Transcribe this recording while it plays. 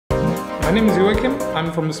My name is Joachim. I'm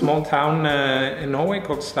from a small town in Norway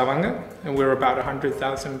called Stavanger, and we're about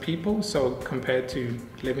 100,000 people. So compared to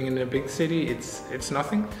living in a big city, it's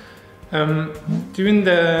nothing. Doing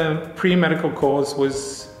the pre-medical course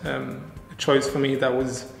was a choice for me that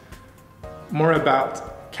was more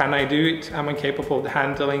about, can I do it? Am I capable of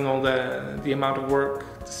handling all the amount of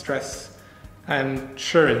work, the stress? And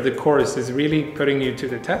sure, the course is really putting you to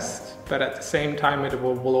the test, but at the same time it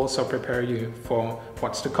will also prepare you for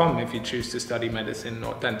what's to come if you choose to study medicine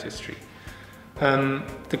or dentistry.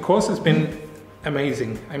 The course has been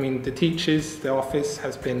amazing. I mean, the teachers, the office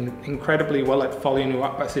has been incredibly well at following you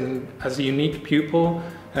up as a unique pupil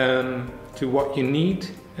to what you need.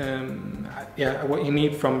 What you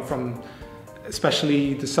need from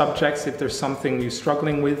especially the subjects. If there's something you're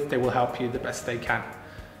struggling with, they will help you the best they can.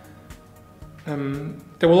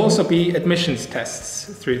 There will also be admissions tests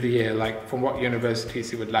through the year, like from what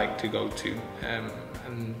universities you would like to go to.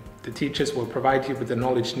 And the teachers will provide you with the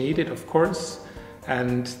knowledge needed, of course,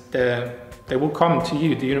 and they will come to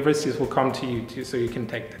you, the universities will come to you so you can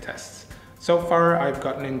take the tests. So far I've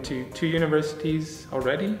gotten into 2 universities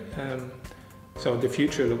already, so the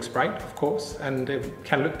future looks bright, of course, and it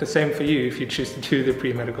can look the same for you if you choose to do the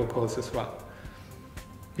pre-medical course as well.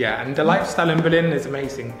 Yeah, and the lifestyle in Berlin is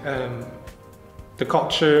amazing. The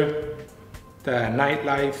culture, the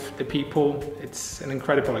nightlife, the people, it's an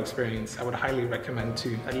incredible experience. I would highly recommend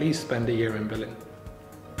to at least spend a year in Berlin.